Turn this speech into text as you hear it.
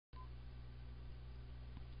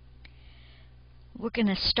We're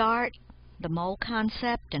going to start the mole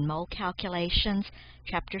concept and mole calculations,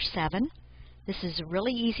 Chapter 7. This is a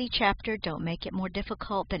really easy chapter. Don't make it more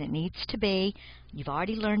difficult than it needs to be. You've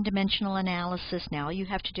already learned dimensional analysis. Now all you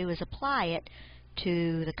have to do is apply it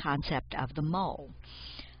to the concept of the mole.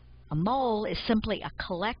 A mole is simply a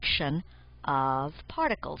collection of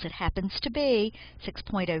particles. It happens to be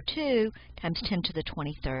 6.02 times 10 to the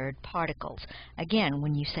 23rd particles. Again,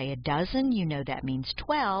 when you say a dozen, you know that means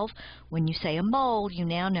 12. When you say a mole, you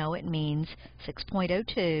now know it means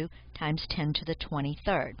 6.02 times 10 to the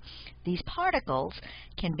 23rd. These particles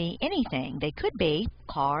can be anything. They could be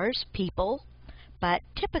cars, people, but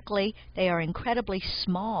typically they are incredibly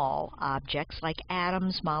small objects like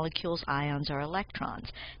atoms, molecules, ions, or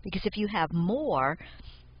electrons. Because if you have more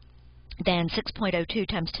than 6.02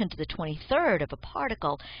 times 10 to the 23rd of a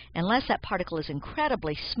particle, unless that particle is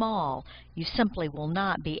incredibly small, you simply will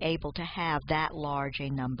not be able to have that large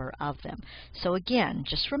a number of them. So again,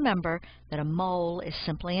 just remember that a mole is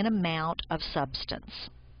simply an amount of substance.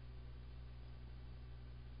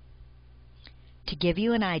 To give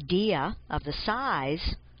you an idea of the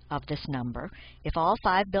size of this number, if all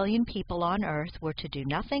 5 billion people on Earth were to do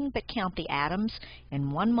nothing but count the atoms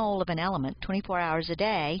in 1 mole of an element 24 hours a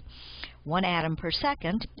day, 1 atom per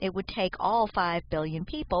second, it would take all 5 billion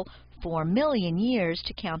people 4 million years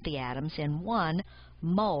to count the atoms in 1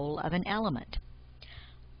 mole of an element.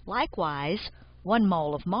 Likewise, 1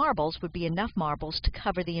 mole of marbles would be enough marbles to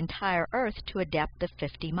cover the entire Earth to a depth of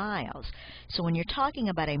 50 miles. So when you're talking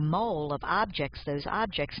about a mole of objects, those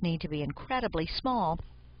objects need to be incredibly small,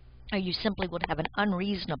 or you simply would have an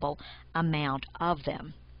unreasonable amount of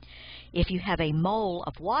them. If you have a mole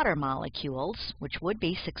of water molecules, which would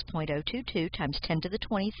be 6.022 times 10 to the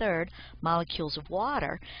 23rd molecules of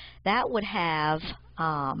water, that would have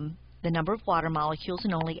the number of water molecules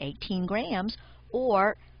in only 18 grams,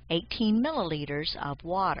 or 18 milliliters of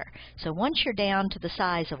water. So once you're down to the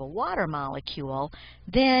size of a water molecule,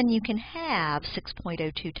 then you can have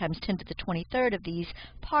 6.02 times 10 to the 23rd of these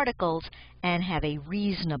particles and have a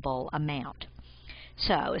reasonable amount.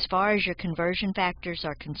 So as far as your conversion factors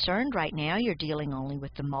are concerned, right now you're dealing only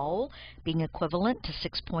with the mole being equivalent to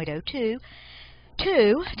 6.022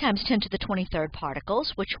 times 10 to the 23rd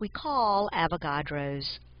particles, which we call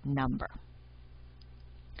Avogadro's number.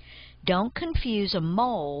 Don't confuse a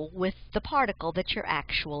mole with the particle that you're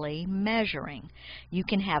actually measuring. You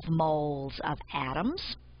can have moles of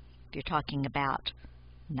atoms, if you're talking about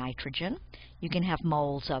nitrogen. You can have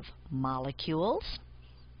moles of molecules.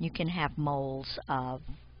 You can have moles of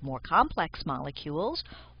more complex molecules,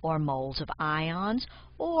 or moles of ions,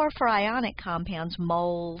 or for ionic compounds,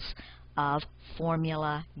 moles of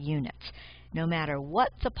formula units. No matter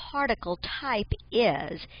what the particle type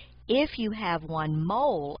is, if you have 1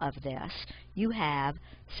 mole of this, you have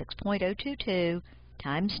 6.022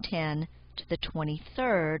 times 10 to the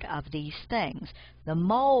 23rd of these things. The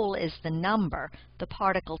mole is the number. The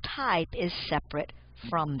particle type is separate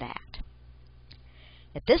from that.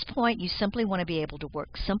 At this point, you simply want to be able to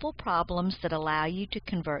work simple problems that allow you to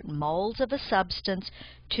convert moles of a substance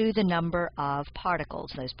to the number of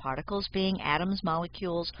particles, those particles being atoms,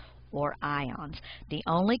 molecules, or ions. The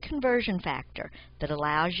only conversion factor that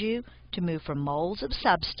allows you to move from moles of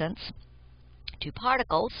substance to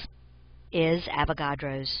particles is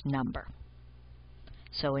Avogadro's number.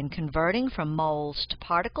 So in converting from moles to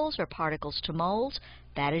particles or particles to moles,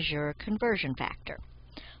 that is your conversion factor.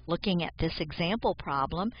 Looking at this example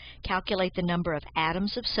problem, calculate the number of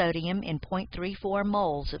atoms of sodium in 0.34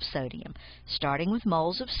 moles of sodium. Starting with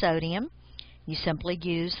moles of sodium, you simply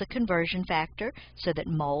use the conversion factor so that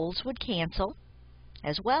moles would cancel,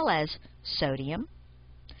 as well as sodium.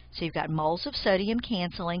 So you've got moles of sodium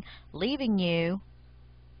canceling, leaving you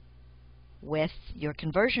with your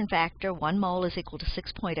conversion factor. 1 mole is equal to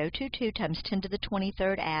 6.022 times 10 to the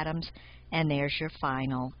 23rd atoms, and there's your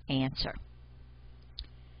final answer.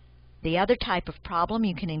 The other type of problem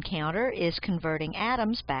you can encounter is converting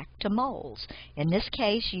atoms back to moles. In this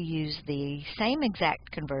case, you use the same exact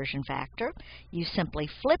conversion factor. You simply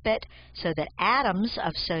flip it so that atoms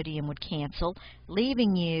of sodium would cancel,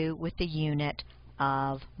 leaving you with the unit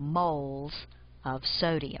of moles of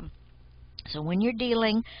sodium. So when you're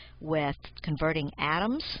dealing with converting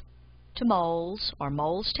atoms to moles or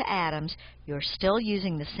moles to atoms, you're still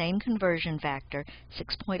using the same conversion factor,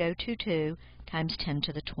 6.022 times 10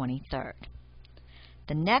 to the 23rd.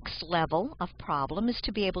 The next level of problem is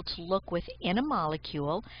to be able to look within a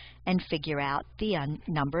molecule and figure out the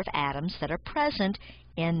number of atoms that are present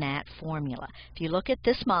in that formula. If you look at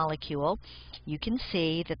this molecule, you can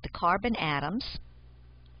see that the carbon atoms,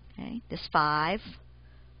 okay, this 5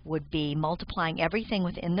 would be multiplying everything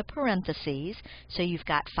within the parentheses. So you've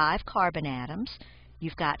got 5 carbon atoms,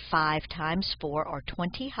 you've got 5 times 4 or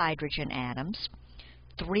 20 hydrogen atoms,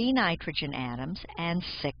 3 nitrogen atoms, and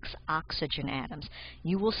 6 oxygen atoms.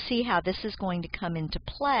 You will see how this is going to come into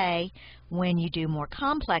play when you do more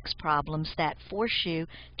complex problems that force you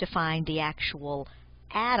to find the actual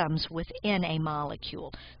atoms within a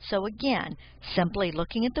molecule. So again, simply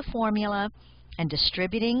looking at the formula and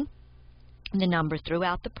distributing the number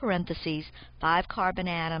throughout the parentheses, 5 carbon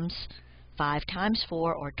atoms, 5 times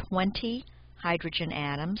 4 or 20 hydrogen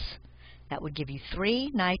atoms. That would give you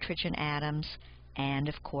 3 nitrogen atoms and,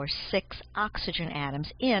 of course, 6 oxygen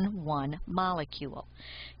atoms in one molecule.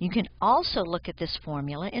 You can also look at this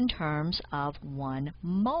formula in terms of 1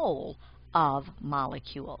 mole of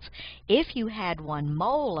molecules. If you had 1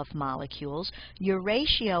 mole of molecules, your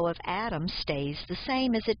ratio of atoms stays the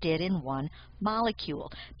same as it did in 1 molecule.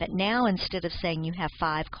 But now, instead of saying you have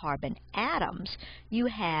 5 carbon atoms, you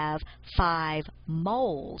have 5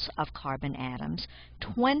 moles of carbon atoms,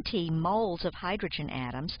 20 moles of hydrogen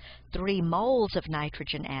atoms, 3 moles of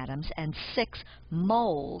nitrogen atoms, and 6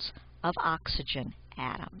 moles of oxygen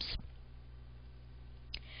atoms.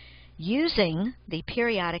 Using the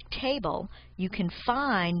periodic table, you can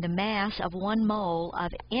find the mass of 1 mole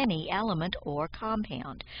of any element or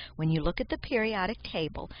compound. When you look at the periodic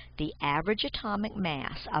table, the average atomic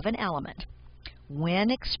mass of an element, when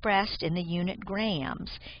expressed in the unit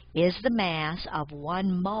grams, is the mass of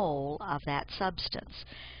 1 mole of that substance.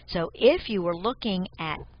 So if you were looking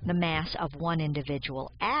at the mass of one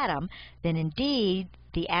individual atom, then indeed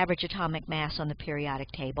the average atomic mass on the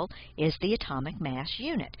periodic table is the atomic mass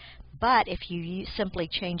unit. But if you simply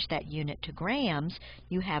change that unit to grams,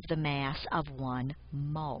 you have the mass of 1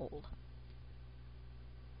 mole.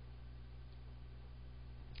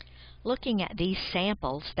 Looking at these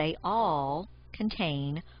samples, they all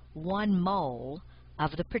contain 1 mole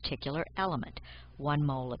of the particular element. 1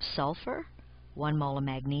 mole of sulfur, 1 mole of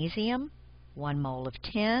magnesium, 1 mole of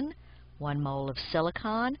tin, 1 mole of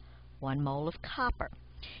silicon, 1 mole of copper.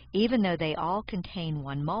 Even though they all contain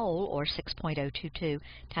 1 mole, or 6.022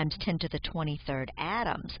 times 10 to the 23rd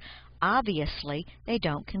atoms, obviously they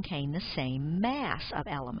don't contain the same mass of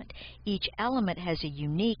element. Each element has a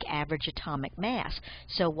unique average atomic mass,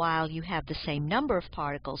 so while you have the same number of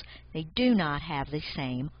particles, they do not have the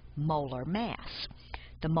same molar mass.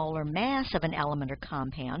 The molar mass of an element or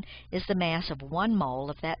compound is the mass of 1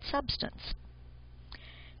 mole of that substance.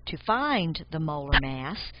 To find the molar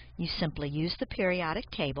mass, you simply use the periodic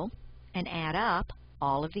table and add up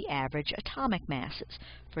all of the average atomic masses.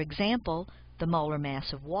 For example, the molar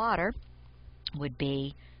mass of water would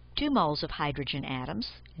be 2 moles of hydrogen atoms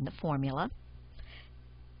in the formula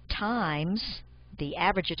times the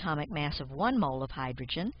average atomic mass of 1 mole of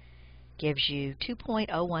hydrogen gives you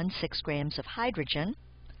 2.016 grams of hydrogen.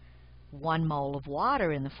 1 mole of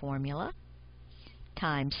water in the formula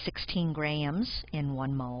times 16 grams in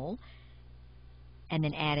 1 mole, and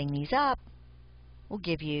then adding these up will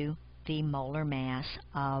give you the molar mass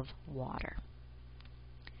of water.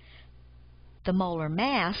 The molar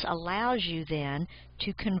mass allows you then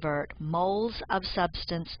to convert moles of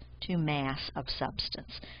substance to mass of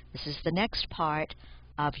substance. This is the next part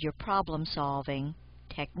of your problem-solving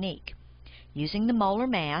technique. Using the molar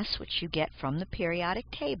mass, which you get from the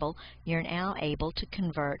periodic table, you're now able to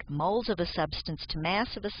convert moles of a substance to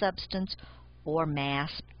mass of a substance, or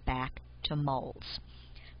mass back to moles.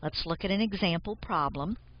 Let's look at an example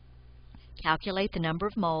problem. Calculate the number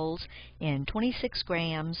of moles in 26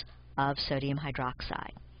 grams of sodium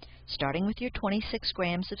hydroxide. Starting with your 26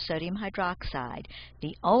 grams of sodium hydroxide,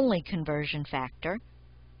 the only conversion factor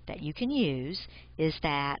that you can use is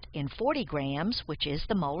that in 40 grams, which is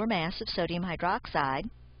the molar mass of sodium hydroxide,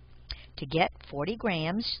 to get 40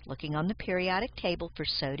 grams, looking on the periodic table for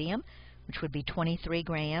sodium, which would be 23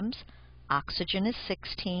 grams, oxygen is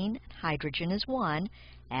 16, hydrogen is 1,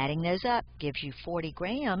 adding those up gives you 40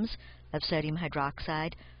 grams of sodium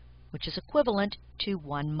hydroxide, which is equivalent to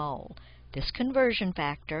 1 mole. This conversion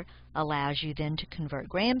factor allows you then to convert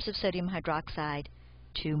grams of sodium hydroxide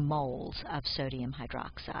to moles of sodium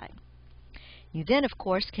hydroxide. You then, of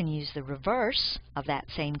course, can use the reverse of that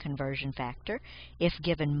same conversion factor. If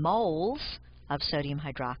given moles of sodium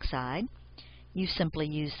hydroxide, you simply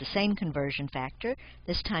use the same conversion factor,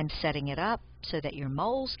 this time setting it up so that your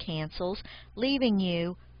moles cancels, leaving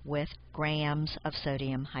you with grams of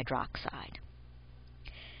sodium hydroxide.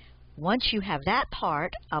 Once you have that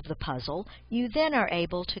part of the puzzle, you then are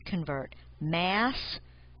able to convert mass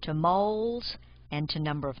to moles and to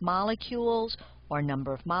number of molecules, or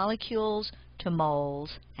number of molecules to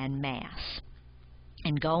moles and mass.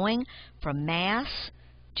 And going from mass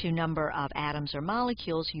to number of atoms or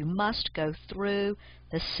molecules, you must go through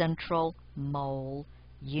the central mole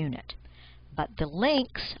unit. But the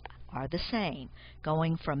links are the same.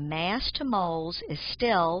 Going from mass to moles is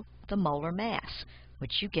still the molar mass,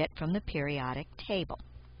 which you get from the periodic table.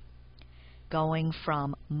 Going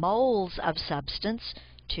from moles of substance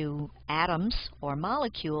to atoms or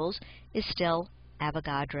molecules is still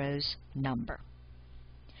Avogadro's number.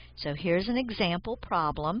 So here's an example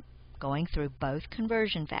problem going through both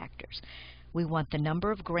conversion factors. We want the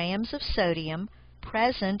number of grams of sodium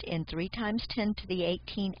present in 3 times 10 to the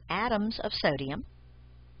 18 atoms of sodium.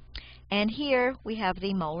 And here we have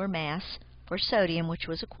the molar mass for sodium, which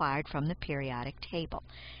was acquired from the periodic table.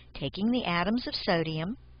 Taking the atoms of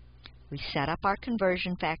sodium, we set up our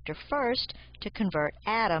conversion factor first to convert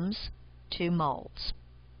atoms to moles.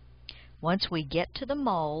 Once we get to the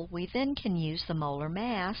mole, we then can use the molar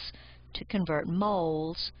mass to convert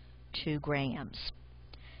moles to grams.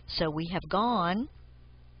 So we have gone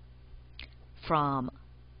from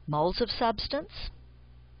moles of substance,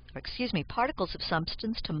 particles of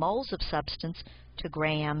substance to moles of substance to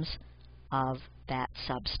grams of that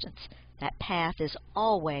substance. That path is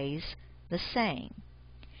always the same.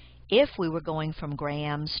 If we were going from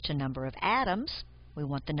grams to number of atoms, we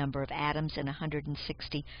want the number of atoms in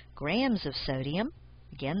 160 grams of sodium.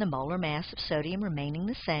 Again, the molar mass of sodium remaining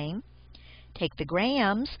the same. Take the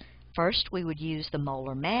grams. First, we would use the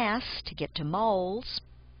molar mass to get to moles.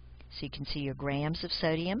 So you can see your grams of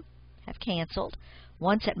sodium have canceled.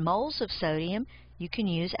 Once at moles of sodium, you can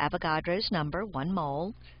use Avogadro's number. 1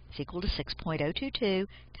 mole is equal to 6.022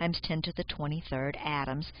 times 10 to the 23rd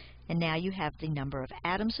atoms. And now you have the number of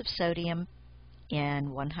atoms of sodium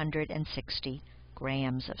in 160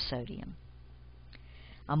 grams of sodium.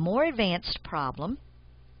 A more advanced problem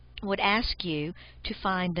would ask you to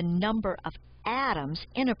find the number of atoms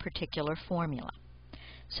in a particular formula.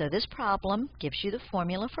 So this problem gives you the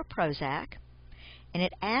formula for Prozac, and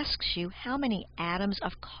it asks you how many atoms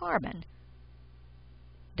of carbon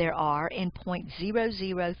there are in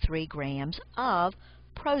 0.003 grams of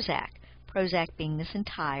Prozac. Prozac being this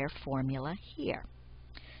entire formula here.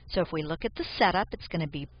 So if we look at the setup, it's going to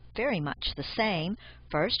be very much the same.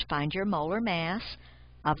 First, find your molar mass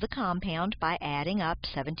of the compound by adding up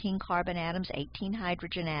 17 carbon atoms, 18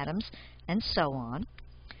 hydrogen atoms, and so on.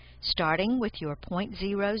 Starting with your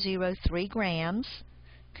 0.003 grams,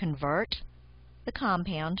 convert the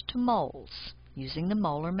compound to moles using the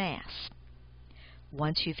molar mass.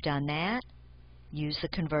 Once you've done that, use the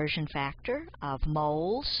conversion factor of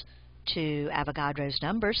moles to Avogadro's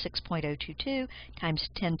number, 6.022 times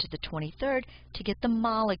 10 to the 23rd, to get the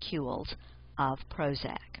molecules of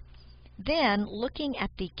Prozac. Then, looking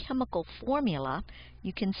at the chemical formula,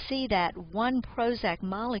 you can see that one Prozac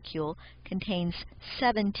molecule contains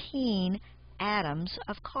 17 atoms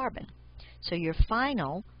of carbon. So your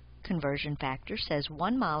final conversion factor says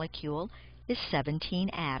one molecule is 17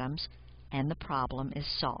 atoms, and the problem is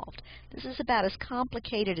solved. This is about as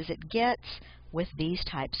complicated as it gets with these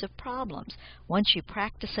types of problems. Once you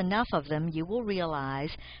practice enough of them, you will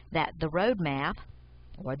realize that the road map,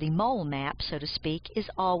 or the mole map, so to speak, is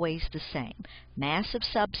always the same. Mass of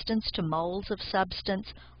substance to moles of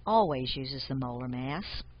substance always uses the molar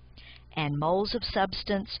mass, and moles of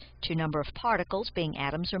substance to number of particles, being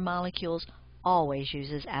atoms or molecules, always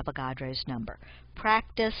uses Avogadro's number.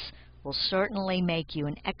 Practice will certainly make you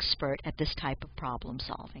an expert at this type of problem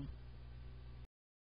solving.